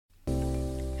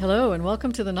Hello, and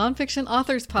welcome to the Nonfiction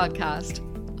Authors Podcast.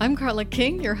 I'm Carla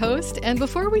King, your host, and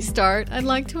before we start, I'd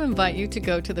like to invite you to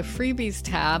go to the Freebies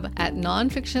tab at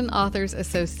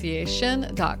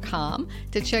nonfictionauthorsassociation.com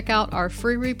to check out our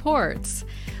free reports.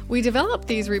 We develop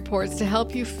these reports to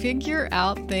help you figure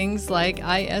out things like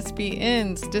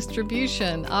ISBNs,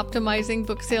 distribution, optimizing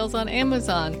book sales on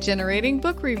Amazon, generating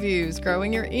book reviews,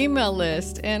 growing your email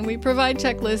list, and we provide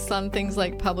checklists on things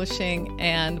like publishing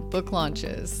and book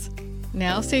launches.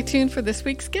 Now stay tuned for this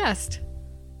week's guest.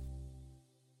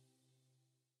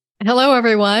 Hello,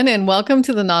 everyone, and welcome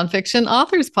to the Nonfiction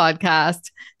Authors Podcast.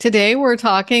 Today, we're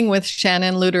talking with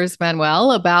Shannon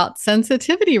Luders-Manuel about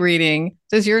sensitivity reading.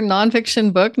 Does your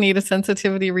nonfiction book need a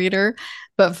sensitivity reader?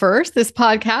 But first, this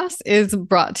podcast is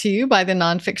brought to you by the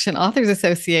Nonfiction Authors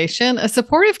Association, a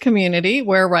supportive community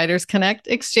where writers connect,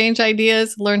 exchange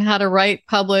ideas, learn how to write,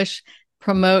 publish,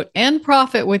 promote, and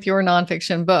profit with your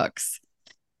nonfiction books.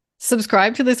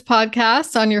 Subscribe to this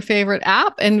podcast on your favorite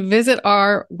app and visit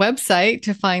our website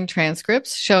to find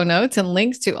transcripts, show notes, and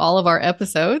links to all of our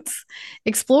episodes.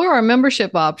 Explore our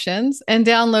membership options and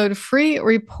download free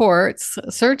reports,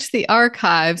 search the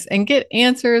archives, and get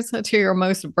answers to your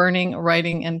most burning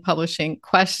writing and publishing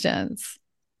questions.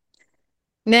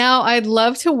 Now, I'd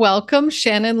love to welcome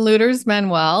Shannon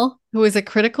Luders-Manuel, who is a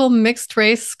critical mixed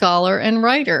race scholar and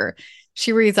writer.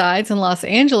 She resides in Los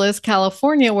Angeles,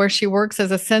 California, where she works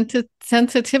as a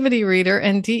sensitivity reader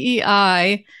and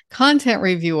DEI content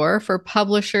reviewer for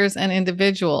publishers and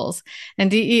individuals. And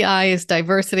DEI is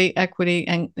diversity, equity,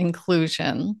 and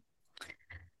inclusion.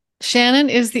 Shannon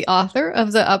is the author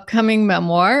of the upcoming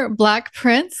memoir, Black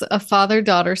Prince, a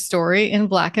father-daughter story in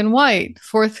black and white,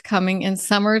 forthcoming in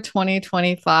summer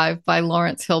 2025 by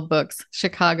Lawrence Hill Books,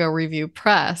 Chicago Review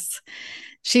Press.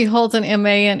 She holds an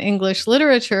MA in English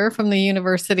Literature from the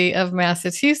University of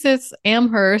Massachusetts,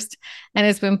 Amherst, and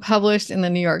has been published in the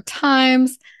New York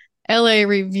Times, LA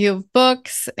Review of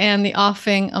Books, and The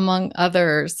Offing, among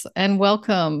others. And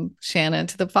welcome, Shannon,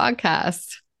 to the podcast.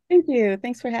 Thank you.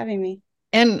 Thanks for having me.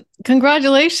 And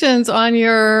congratulations on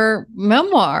your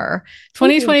memoir.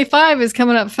 2025 is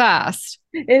coming up fast.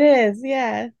 It is,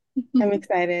 yeah. I'm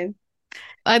excited.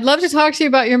 I'd love to talk to you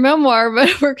about your memoir,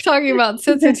 but we're talking about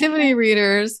sensitivity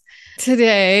readers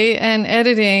today and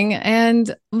editing.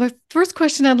 And my first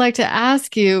question I'd like to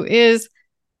ask you is,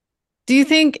 do you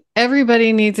think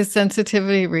everybody needs a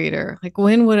sensitivity reader? Like,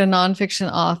 when would a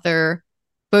nonfiction author,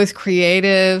 both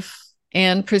creative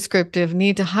and prescriptive,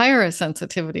 need to hire a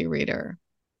sensitivity reader?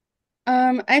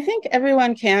 I think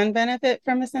everyone can benefit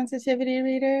from a sensitivity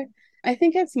reader. I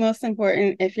think it's most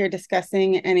important if you're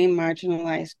discussing any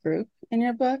marginalized group in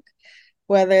your book,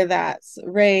 whether that's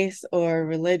race or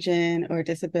religion or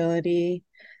disability,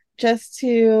 just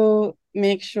to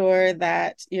make sure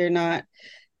that you're not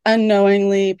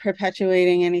unknowingly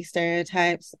perpetuating any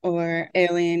stereotypes or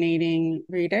alienating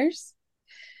readers.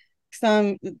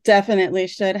 Some definitely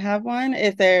should have one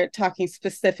if they're talking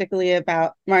specifically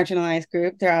about marginalized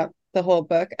group throughout the whole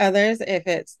book. Others, if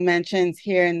it's mentions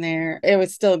here and there, it would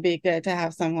still be good to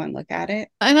have someone look at it.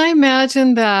 And I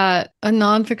imagine that a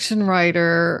nonfiction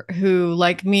writer who,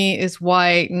 like me, is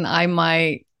white, and I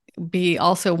might be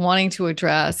also wanting to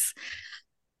address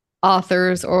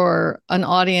authors or an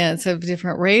audience of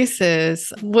different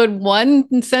races, would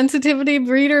one sensitivity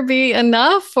reader be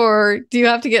enough, or do you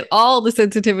have to get all the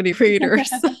sensitivity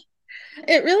readers?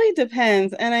 It really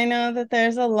depends. And I know that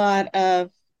there's a lot of,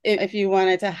 if you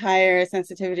wanted to hire a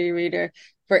sensitivity reader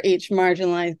for each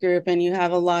marginalized group and you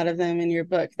have a lot of them in your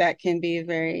book, that can be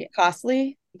very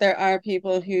costly. There are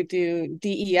people who do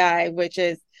DEI, which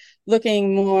is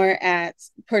looking more at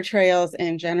portrayals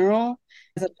in general,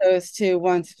 as opposed to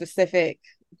one specific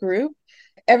group.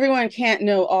 Everyone can't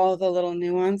know all the little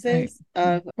nuances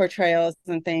of portrayals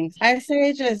and things. I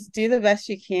say just do the best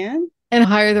you can. And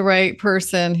hire the right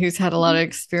person who's had a lot of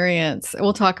experience.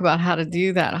 We'll talk about how to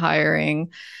do that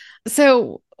hiring.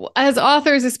 So as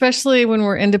authors, especially when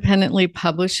we're independently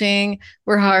publishing,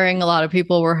 we're hiring a lot of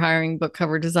people. We're hiring book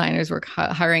cover designers. We're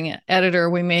hiring an editor.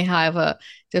 We may have a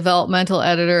developmental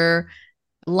editor,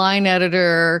 line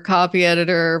editor, copy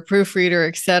editor, proofreader,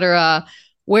 etc.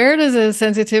 Where does a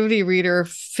sensitivity reader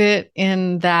fit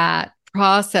in that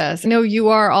process? I know you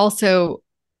are also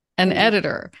an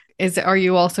editor. Are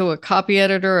you also a copy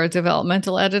editor or a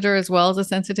developmental editor as well as a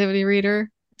sensitivity reader?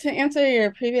 To answer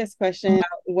your previous question about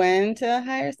when to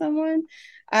hire someone,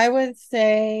 I would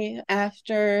say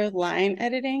after line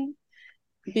editing,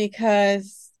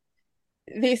 because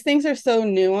these things are so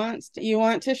nuanced. You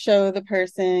want to show the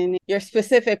person your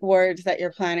specific words that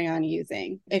you're planning on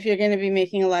using. If you're going to be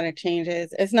making a lot of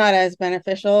changes, it's not as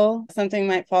beneficial. Something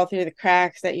might fall through the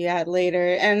cracks that you add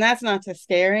later. And that's not to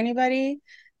scare anybody,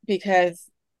 because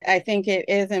I think it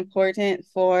is important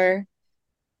for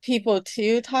people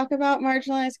to talk about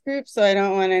marginalized groups. So I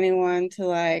don't want anyone to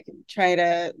like try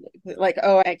to like,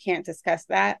 oh, I can't discuss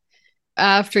that.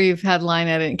 After you've had line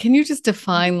editing, can you just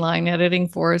define line editing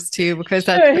for us too? Because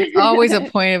Sure. that's always a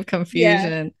point of Yeah.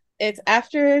 confusion. It's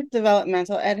after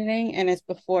developmental editing and it's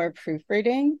before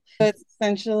proofreading. So it's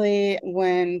essentially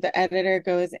when the editor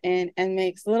goes in and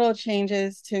makes little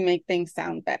changes to make things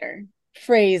sound better.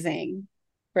 Phrasing,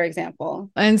 for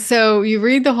example. And so you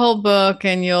read the whole book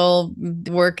and you'll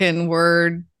work in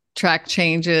Word track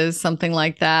changes, something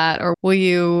like that. Or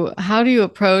how do you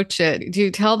approach it? Do you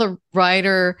tell the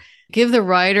writer, give the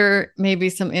writer maybe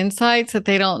some insights that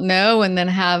they don't know, and then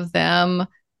have them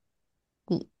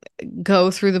go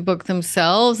through the book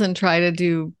themselves and try to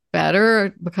do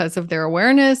better because of their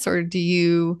awareness? Or do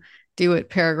you do it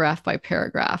paragraph by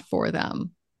paragraph for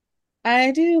them?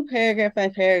 I do paragraph by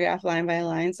paragraph, line by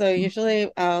line. So usually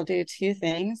I'll do two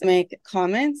things: make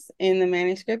comments in the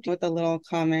manuscript with the little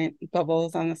comment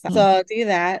bubbles on the side. So I'll do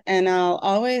that, and I'll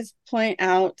always point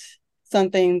out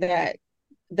something that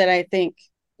I think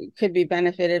could be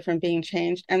benefited from being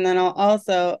changed. And then I'll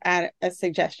also add a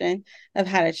suggestion of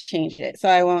how to change it. So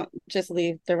I won't just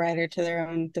leave the writer to their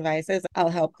own devices. I'll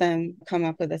help them come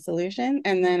up with a solution.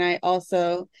 And then I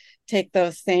also take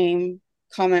those same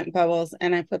comment bubbles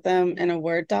and I put them in a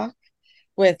Word doc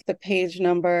with the page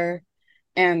number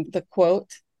and the quote,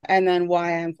 and then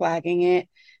why I'm flagging it,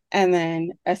 and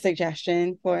then a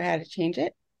suggestion for how to change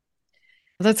it.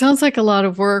 That sounds like a lot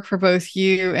of work for both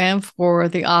you and for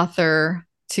the author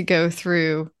to go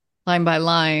through line by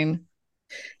line.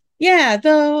 Yeah,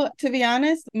 though, to be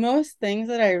honest, most things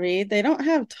that I read, they don't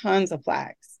have tons of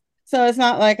flags. So it's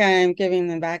not like I'm giving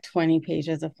them back 20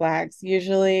 pages of flags.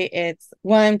 Usually it's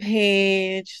 1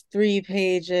 page, 3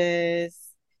 pages,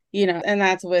 and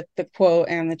that's with the quote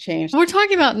and the change. We're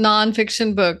talking about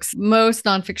nonfiction books. Most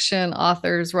nonfiction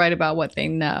authors write about what they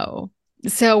know.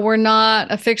 So we're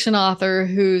not a fiction author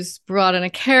who's brought in a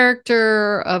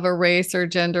character of a race or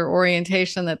gender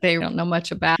orientation that they don't know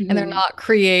much about. And they're not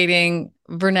creating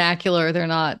vernacular. They're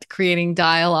not creating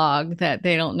dialogue that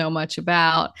they don't know much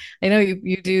about. I know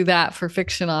you do that for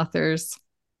fiction authors,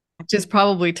 which is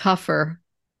probably tougher.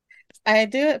 I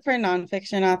do it for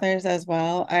nonfiction authors as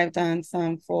well. I've done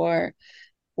some for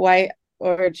white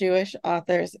or Jewish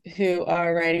authors who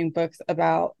are writing books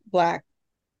about Black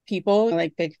people,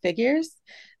 like big figures,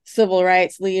 civil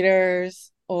rights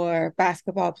leaders, or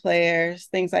basketball players,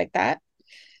 things like that.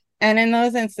 And in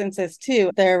those instances,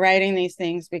 too, they're writing these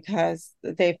things because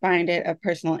they find it a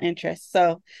personal interest.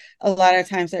 So a lot of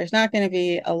times there's not going to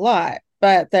be a lot,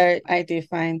 but I do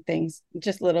find things,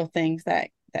 just little things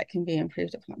that can be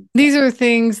improved upon. These are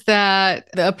things that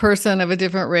a person of a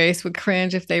different race would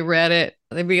cringe if they read it.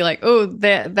 They'd be like, "Oh,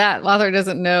 that author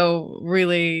doesn't know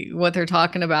really what they're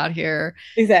talking about here."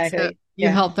 Exactly. So you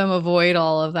help them avoid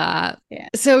all of that. Yeah.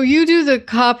 So you do the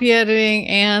copy editing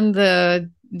and the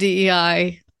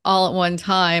DEI all at one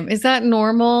time. Is that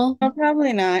normal? No,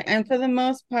 probably not. And for the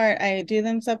most part, I do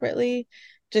them separately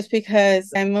just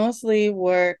because I mostly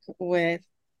work with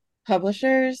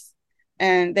publishers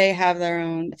and they have their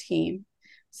own team.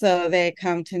 So they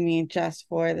come to me just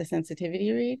for the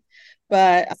sensitivity read.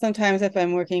 But sometimes if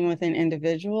I'm working with an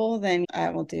individual, then I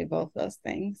will do both those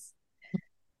things.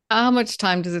 How much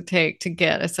time does it take to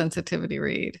get a sensitivity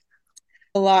read?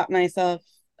 Allot myself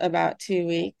about 2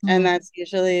 weeks. And that's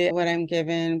usually what I'm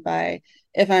given by,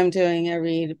 if I'm doing a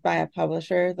read by a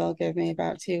publisher, they'll give me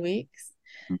about 2 weeks,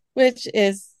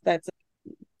 that's a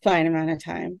fine amount of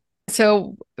time.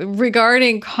 So,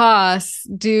 regarding costs,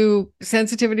 do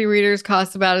sensitivity readers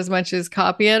cost about as much as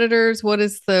copy editors? What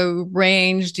is the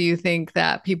range, do you think,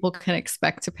 that people can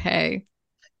expect to pay?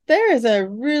 There is a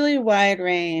really wide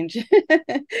range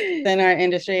in our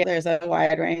industry. There's a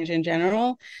wide range in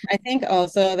general. I think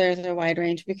also there's a wide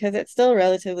range because it's still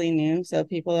relatively new. So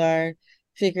people are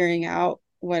figuring out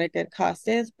what a good cost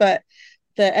is. But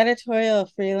the Editorial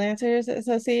Freelancers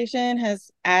Association has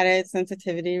added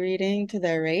sensitivity reading to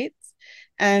their rates.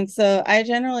 And so I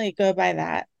generally go by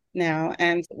that now.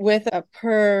 And with a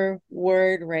per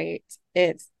word rate,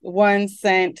 it's 1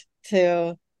 cent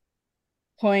to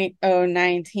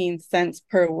 0.019 cents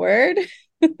per word.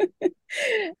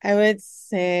 I would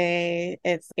say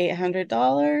it's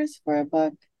 $800 for a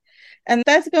book. And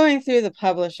that's going through the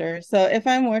publisher. So if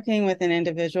I'm working with an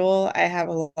individual, I have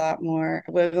a lot more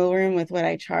wiggle room with what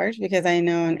I charge because I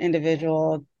know an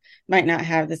individual might not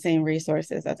have the same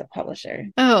resources as a publisher.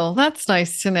 Oh, that's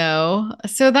nice to know.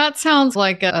 So that sounds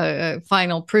like a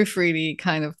final proofready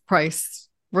kind of price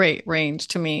rate range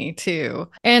to me too.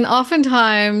 And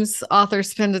oftentimes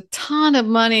authors spend a ton of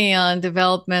money on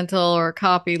developmental or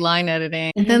copy line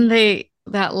editing. And then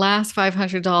that last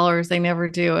 $500, they never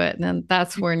do it. And then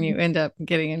that's when you end up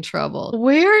getting in trouble.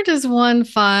 Where does one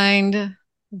find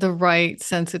the right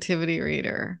sensitivity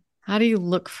reader? How do you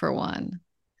look for one?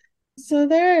 So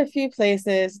there are a few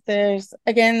places. There's,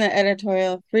 again, the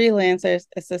Editorial Freelancers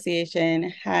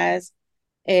Association has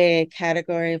a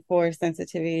category for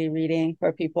sensitivity reading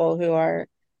for people who are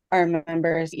our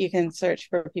members. You can search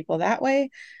for people that way.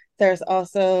 There's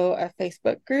also a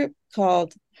Facebook group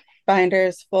called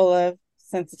Binders Full of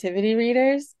Sensitivity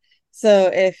Readers.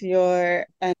 So if you're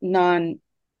a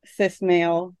non-cis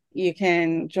male, you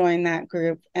can join that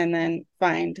group and then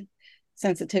find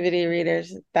sensitivity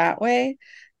readers that way.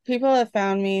 People have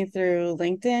found me through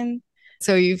LinkedIn.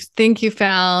 So you think you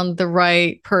found the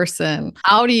right person.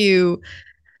 How do you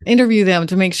interview them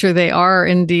to make sure they are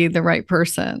indeed the right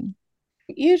person?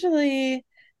 Usually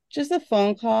just a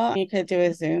phone call. You could do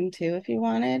a Zoom too if you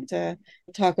wanted to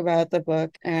talk about the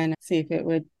book and see if it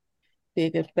would be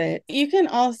a good fit. You can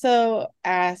also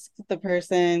ask the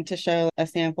person to show a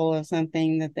sample of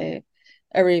something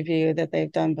a review that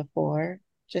they've done before,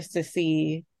 just to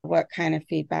see what kind of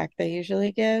feedback they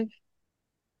usually give,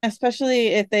 especially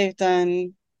if they've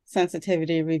done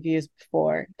sensitivity reviews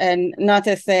before. And not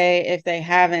to say if they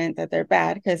haven't that they're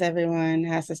bad, because everyone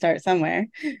has to start somewhere.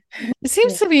 It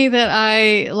seems to me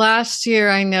that last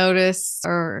year I noticed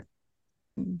our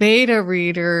beta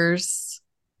readers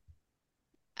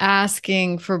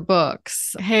asking for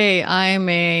books. Hey, I'm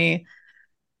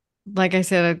like I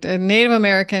said, a Native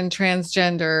American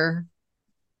transgender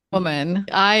woman.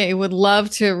 I would love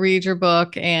to read your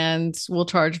book and we'll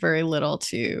charge very little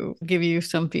to give you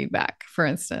some feedback, for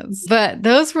instance. But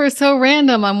those were so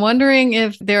random. I'm wondering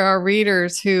if there are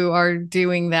readers who are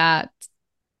doing that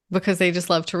because they just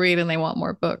love to read and they want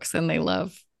more books and they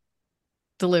love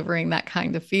delivering that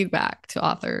kind of feedback to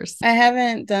authors. I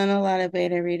haven't done a lot of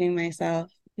beta reading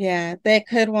myself. Yeah, they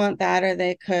could want that or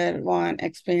they could want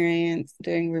experience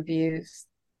doing reviews.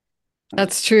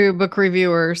 That's true. Book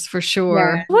reviewers for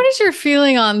sure. Yeah. What is your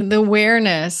feeling on the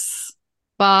awareness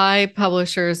by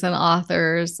publishers and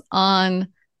authors on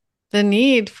the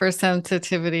need for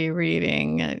sensitivity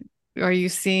reading? Are you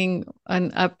seeing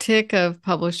an uptick of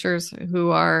publishers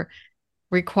who are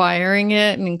requiring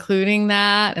it and including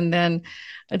that? And then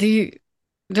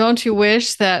don't you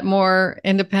wish that more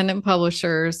independent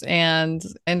publishers and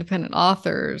independent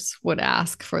authors would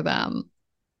ask for them?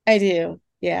 I do.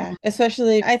 Yeah.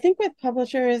 Especially, I think with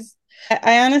publishers,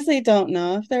 I honestly don't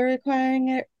know if they're requiring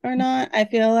it or not. I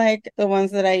feel like the ones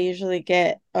that I usually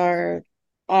get are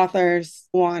authors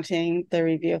wanting the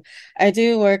review. I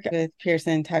do work with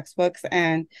Pearson textbooks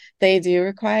and they do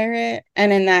require it.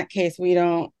 And in that case, we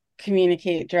don't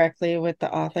communicate directly with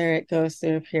the author. It goes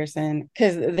through Pearson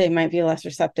because they might be less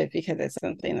receptive because it's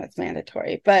something that's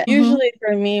mandatory. But usually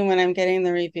for me, when I'm getting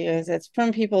the reviews, it's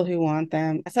from people who want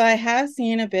them. So I have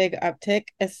seen a big uptick,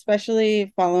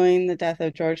 especially following the death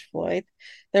of George Floyd.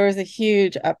 There was a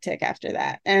huge uptick after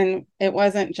that. And it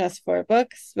wasn't just for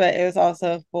books, but it was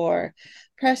also for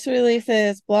press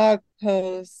releases, blog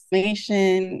posts,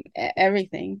 information,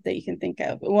 everything that you can think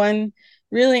of. One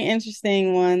really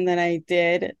interesting one that I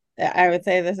did, I would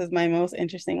say this is my most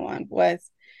interesting one, was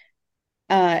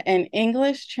an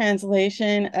English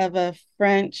translation of a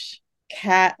French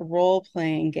cat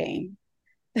role-playing game.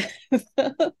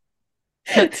 That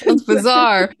sounds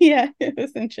bizarre. Yeah, it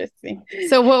was interesting.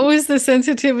 So what was the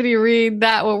sensitivity read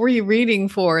that? What were you reading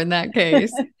for in that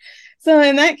case? So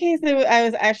in that case, I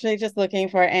was actually just looking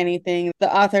for anything.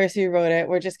 The authors who wrote it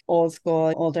were just old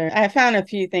school, older. I found a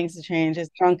few things to change. It's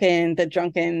the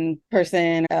drunken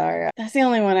person, or that's the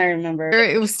only one I remember.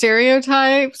 It was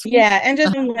stereotypes. Yeah, and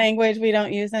just language we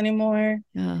don't use anymore.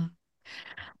 Yeah.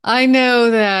 I know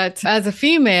that as a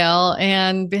female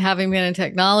and having been in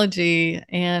technology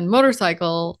and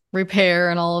motorcycle repair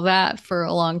and all of that for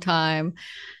a long time,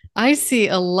 I see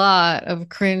a lot of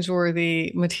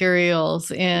cringeworthy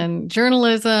materials in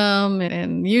journalism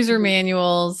and user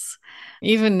manuals.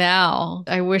 Even now,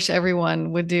 I wish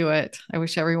everyone would do it. I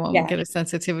wish everyone would get a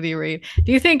sensitivity read.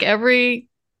 Do you think every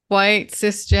white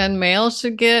cisgen male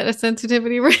should get a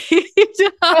sensitivity read?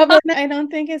 I don't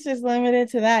think it's just limited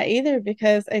to that either,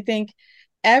 because I think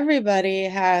everybody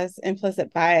has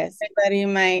implicit bias. Everybody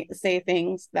might say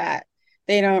things that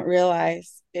they don't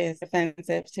realize is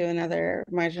offensive to another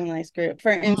marginalized group.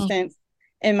 For instance,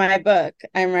 in my book,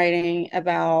 I'm writing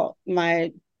about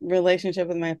my relationship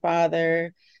with my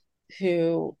father,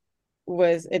 who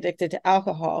was addicted to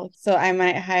alcohol. So I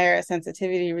might hire a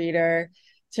sensitivity reader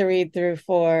to read through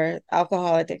for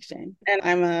alcohol addiction. And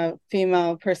I'm a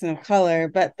female person of color,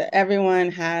 but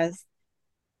everyone has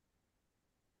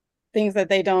things that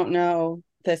they don't know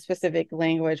the specific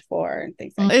language for and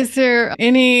things like that. Is there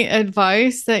any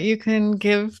advice that you can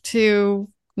give to,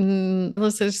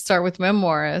 let's just start with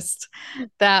memoirists,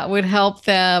 that would help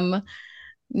them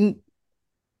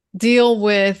deal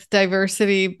with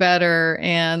diversity better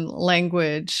and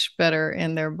language better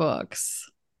in their books?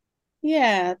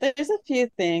 Yeah, there's a few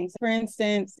things. For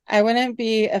instance, I wouldn't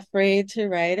be afraid to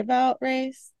write about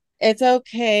race. It's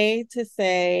okay to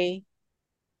say,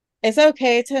 it's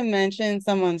okay to mention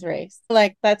someone's race.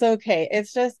 Like, that's okay.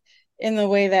 It's just in the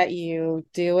way that you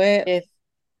do it.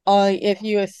 If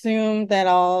you assume that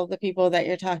all the people that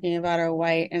you're talking about are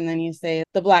white and then you say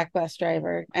the black bus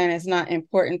driver and it's not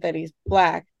important that he's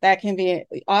black, that can be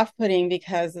off-putting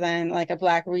because then like a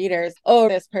black reader's, oh,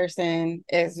 this person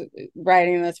is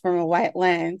writing this from a white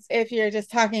lens. If you're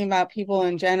just talking about people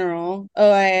in general,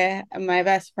 oh, my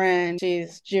best friend,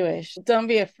 she's Jewish. Don't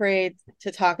be afraid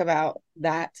to talk about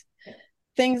that.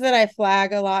 Things that I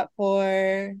flag a lot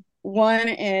for, one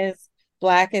is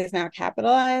Black is now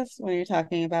capitalized when you're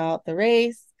talking about the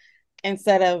race.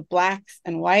 Instead of blacks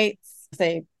and whites,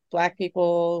 say Black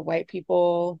people, white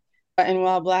people. And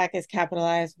while Black is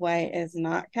capitalized, white is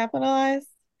not capitalized.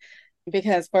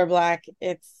 Because for Black,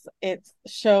 it's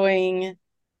showing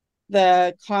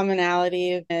the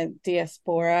commonality of the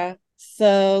diaspora.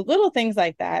 So little things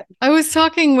like that. I was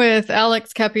talking with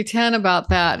Alex Capitan about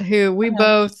that, who we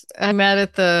both met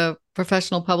at the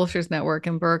Professional Publishers Network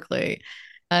in Berkeley.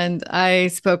 And I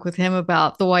spoke with him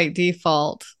about the white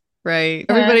default, right?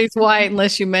 Everybody's white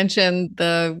unless you mention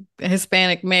the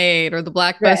Hispanic maid or the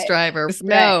black bus driver.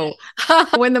 No.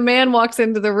 When the man walks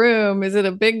into the room, is it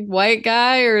a big white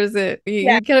guy or is it, you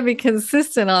got to be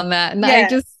consistent on that. And I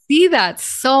just see that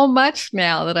so much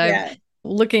now that I'm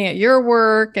looking at your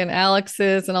work and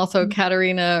Alex's and also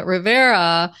Katerina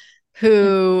Rivera,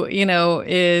 who, you know,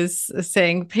 is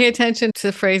saying, pay attention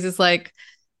to phrases like,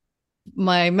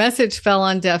 my message fell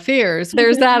on deaf ears.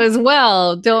 There's that as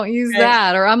well. Don't use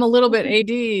that. Or I'm a little bit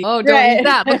AD. Oh, don't use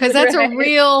that because that's a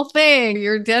real thing.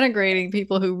 You're denigrating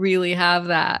people who really have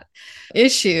that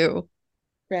issue.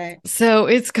 Right. So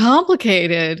it's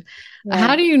complicated.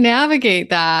 How do you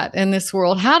navigate that in this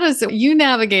world? How does you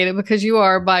navigate it because you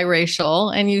are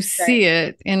biracial and you see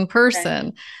it in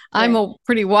person? I'm a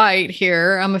pretty white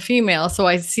here. I'm a female, so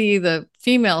I see the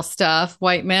female stuff.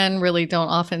 White men really don't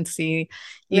often see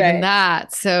even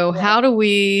that. So how do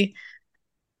we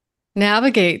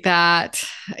navigate that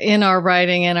in our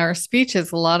writing and our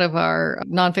speeches? A lot of our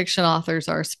nonfiction authors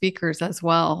are speakers as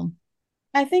well.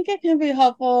 I think it can be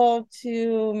helpful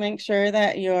to make sure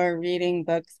that you're reading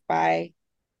books by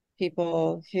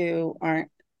people who aren't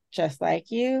just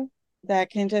like you. That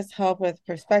can just help with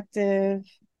perspective,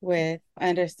 with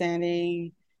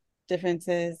understanding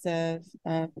differences of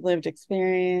lived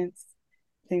experience,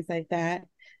 things like that.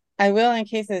 I will, in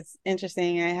case it's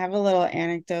interesting, I have a little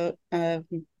anecdote of,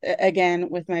 again,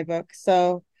 with my book.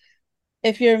 So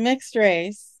if you're mixed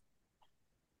race,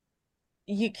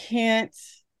 you can't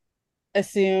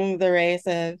assume the race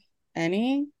of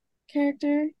any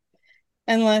character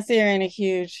unless you're in a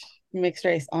huge mixed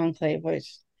race enclave,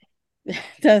 which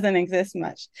doesn't exist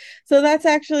much. So that's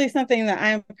actually something that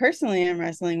I personally am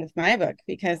wrestling with my book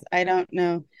because I don't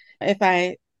know if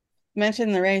I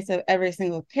mention the race of every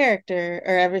single character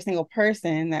or every single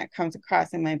person that comes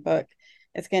across in my book,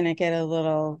 it's going to get a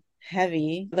little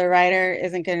heavy. The writer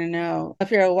isn't going to know.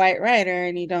 If you're a white writer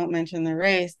and you don't mention the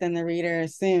race, then the reader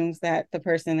assumes that the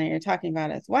person that you're talking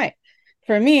about is white.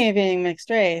 For me, being mixed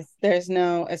race, there's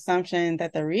no assumption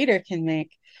that the reader can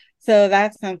make. So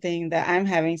that's something that I'm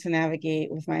having to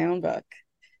navigate with my own book.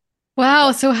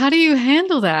 Wow. So how do you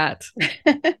handle that?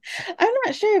 I'm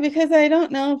not sure because I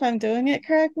don't know if I'm doing it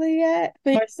correctly yet,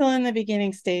 but we're still in the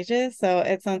beginning stages. So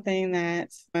it's something that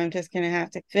I'm just going to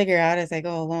have to figure out as I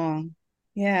go along.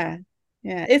 Yeah.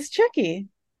 Yeah. It's tricky.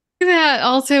 That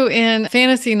also in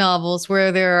fantasy novels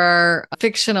where there are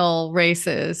fictional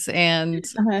races and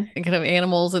kind of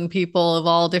animals and people of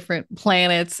all different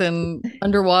planets and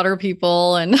underwater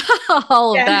people and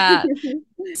all of that.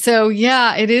 So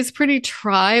yeah, it is pretty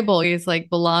tribal. It's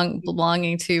like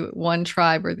belonging to one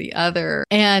tribe or the other.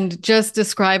 And just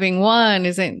describing one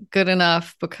isn't good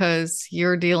enough because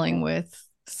you're dealing with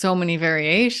so many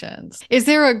variations. Is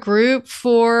there a group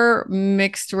for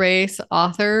mixed race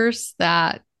authors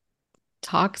that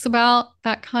talks about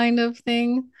that kind of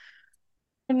thing?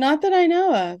 Not that I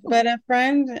know of, but a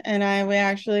friend and I, we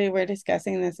actually were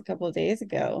discussing this a couple of days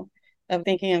ago of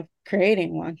thinking of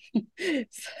creating one.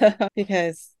 So,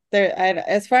 because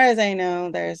as far as I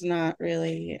know, there's not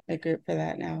really a group for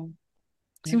that now.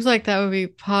 Seems like that would be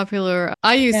popular.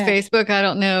 I use Yeah, Facebook. I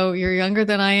don't know. You're younger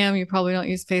than I am. You probably don't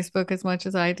use Facebook as much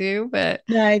as I do, but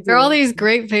no, I there are all do. these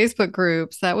great Facebook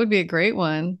groups. That would be a great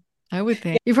one, I would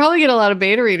think. You probably get a lot of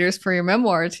beta readers for your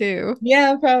memoir too.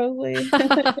 Yeah, probably.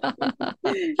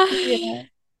 Yeah.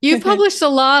 You've published a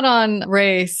lot on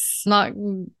race, not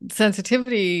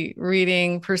sensitivity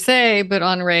reading per se, but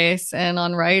on race and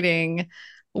on writing.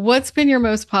 What's been your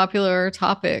most popular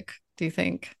topic, do you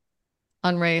think,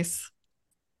 on race?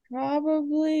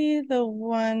 Probably the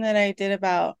one that I did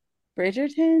about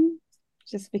Bridgerton,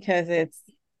 just because it's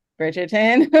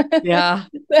Bridgerton. Yeah.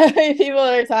 So people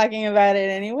are talking about it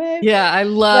anyway. Yeah, I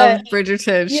love But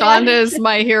Bridgerton. yeah, Shonda is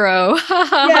my hero.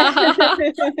 yeah.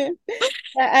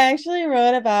 I actually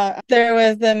wrote about there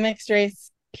was the mixed race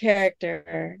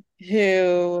character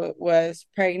who was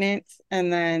pregnant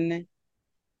and then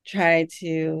tried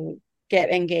to get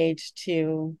engaged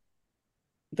to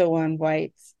the one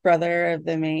white brother of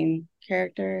the main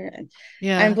character. I'm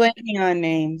Yeah. blanking on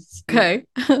names. Okay.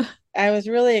 I was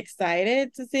really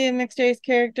excited to see a mixed race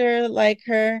character like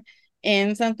her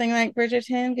in something like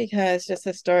Bridgerton because just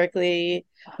historically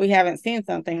we haven't seen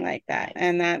something like that.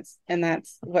 And that's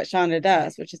what Shonda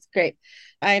does, which is great.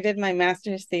 I did my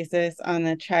master's thesis on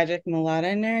the tragic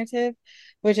mulatto narrative,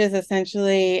 which is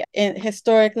essentially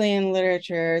historically in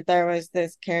literature, there was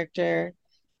this character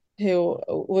who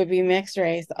would be mixed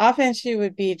race. Often she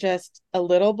would be just a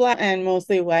little black and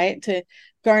mostly white to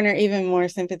garner even more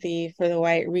sympathy for the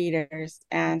white readers.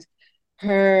 And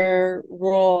her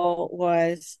role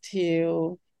was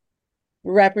to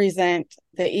represent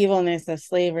the evilness of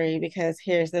slavery because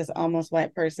here's this almost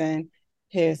white person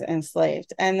who's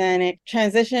enslaved. And then it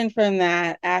transitioned from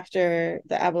that after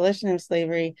the abolition of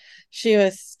slavery. She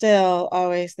was still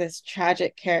always this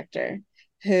tragic character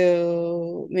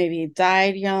who maybe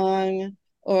died young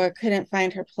or couldn't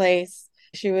find her place.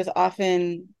 She was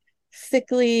often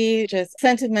sickly, just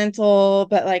sentimental,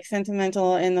 but like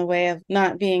sentimental in the way of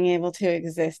not being able to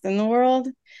exist in the world.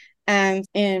 And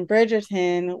in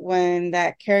Bridgerton, when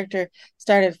that character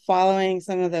started following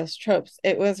some of those tropes,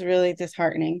 it was really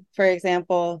disheartening. For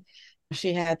example,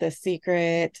 she had the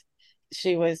secret,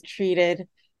 she was treated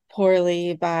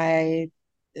poorly by,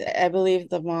 I believe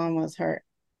the mom was her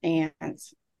aunt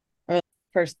or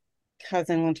first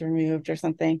cousin once removed or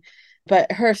something.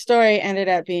 But her story ended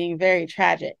up being very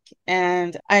tragic.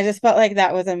 And I just felt like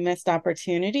that was a missed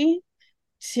opportunity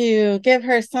to give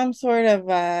her some sort of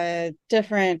a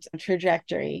different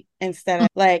trajectory instead of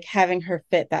like having her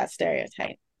fit that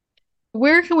stereotype.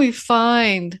 Where can we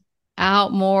find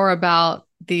out more about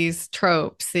these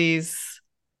tropes, these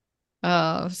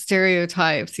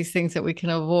stereotypes, these things that we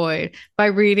can avoid by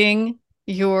reading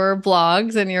your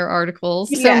blogs and your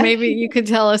articles? So Yeah, maybe you could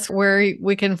tell us where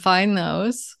we can find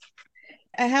those.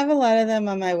 I have a lot of them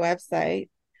on my website.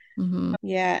 Mm-hmm.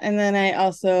 Yeah, and then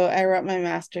I wrote my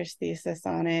master's thesis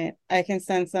on it. I can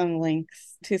send some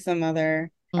links to some other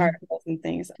articles and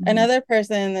things. Mm-hmm. Another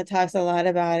person that talks a lot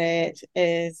about it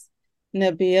is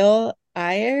Nabil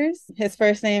Ayers. His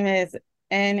first name is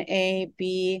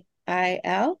Nabil,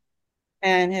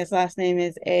 and his last name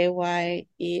is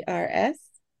Ayers.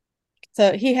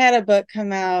 So he had a book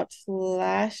come out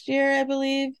last year, I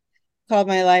believe, called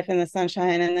My Life in the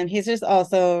Sunshine. And then he's just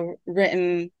also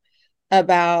written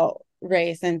about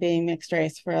race and being mixed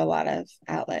race for a lot of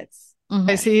outlets. Mm-hmm.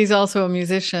 I see he's also a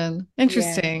musician. Yeah.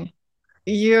 Interesting.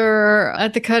 You're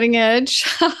at the cutting edge.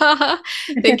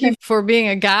 Thank you for being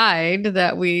a guide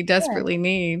that we Yeah. desperately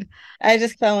need. I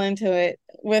just fell into it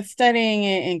with studying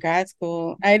it in grad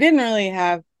school. I didn't really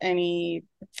have any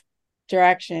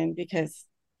direction because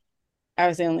I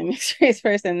was the only mixed race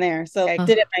person there. So I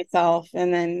did it myself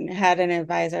and then had an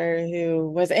advisor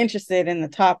who was interested in the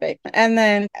topic. And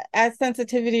then as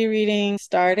sensitivity reading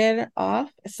started off,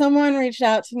 someone reached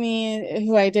out to me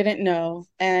who I didn't know.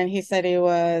 And he said he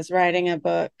was writing a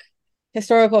book,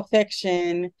 historical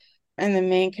fiction. And the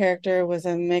main character was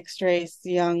a mixed race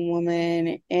young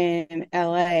woman in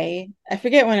LA. I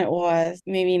forget when it was,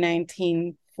 maybe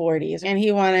 1940s. And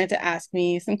he wanted to ask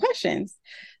me some questions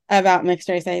about mixed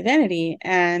race identity.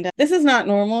 And this is not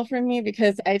normal for me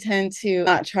because I tend to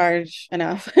not charge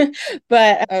enough.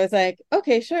 But I was like,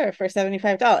 okay, sure, for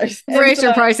 $75. You've raised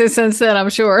your prices since then, I'm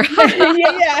sure.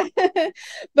 Yeah.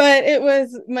 But it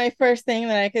was my first thing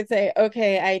that I could say,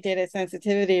 okay, I did a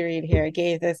sensitivity read here. I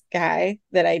gave this guy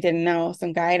that I didn't know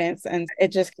some guidance, and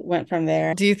it just went from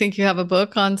there. Do you think you have a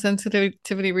book on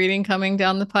sensitivity reading coming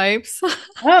down the pipes?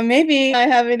 Oh, maybe I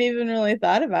haven't even really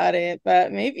thought about it,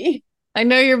 but maybe. I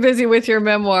know you're busy with your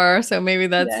memoir, so maybe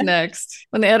that's Yeah. next.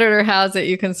 When the editor has it,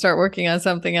 you can start working on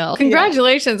something else. Yeah.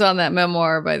 Congratulations on that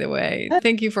memoir, by the way.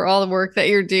 Thank you for all the work that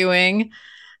you're doing,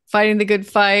 fighting the good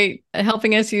fight,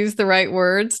 helping us use the right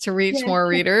words to reach Yeah. more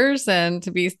readers and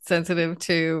to be sensitive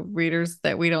to readers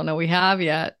that we don't know we have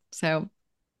yet. So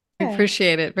I Yeah.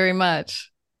 appreciate it very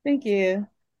much. Thank you.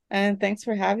 And thanks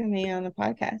for having me on the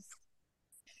podcast.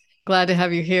 Glad to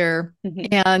have you here.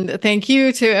 And thank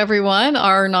you to everyone,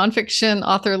 our nonfiction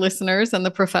author listeners and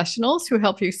the professionals who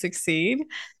help you succeed.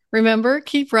 Remember,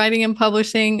 keep writing and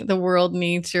publishing. The world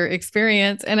needs your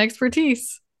experience and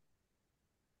expertise.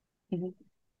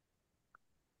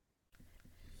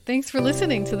 Thanks for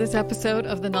listening to this episode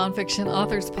of the Nonfiction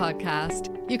Authors Podcast.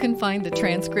 You can find the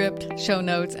transcript, show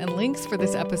notes, and links for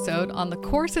this episode on the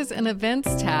Courses and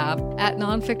Events tab at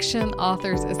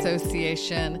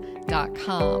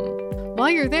nonfictionauthorsassociation.com. While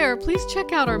you're there, please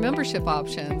check out our membership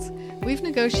options. We've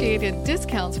negotiated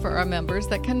discounts for our members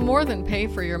that can more than pay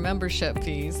for your membership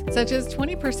fees, such as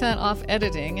 20% off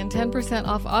editing and 10%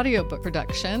 off audiobook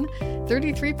production,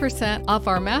 33% off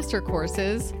our master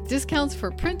courses, discounts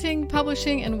for printing,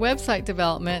 publishing, and website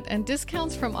development, and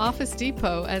discounts from Office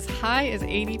Depot as high as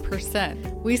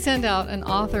 80%. We send out an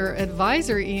author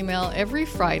advisor email every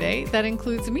Friday that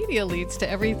includes media leads to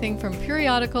everything from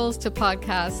periodicals to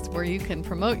podcasts where you can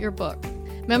promote your book.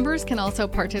 Members can also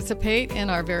participate in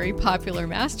our very popular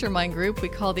mastermind group we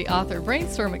call the Author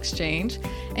Brainstorm Exchange,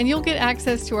 and you'll get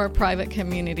access to our private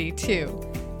community too.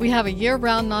 We have a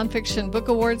year-round nonfiction book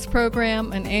awards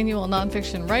program, an annual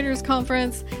nonfiction writers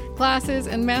conference, classes,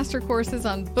 and master courses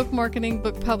on book marketing,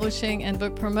 book publishing, and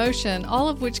book promotion, all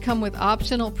of which come with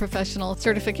optional professional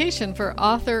certification for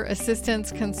author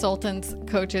assistants, consultants,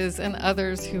 coaches, and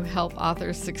others who help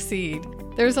authors succeed.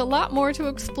 There's a lot more to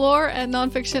explore at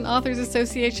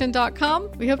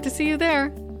nonfictionauthorsassociation.com. We hope to see you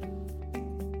there.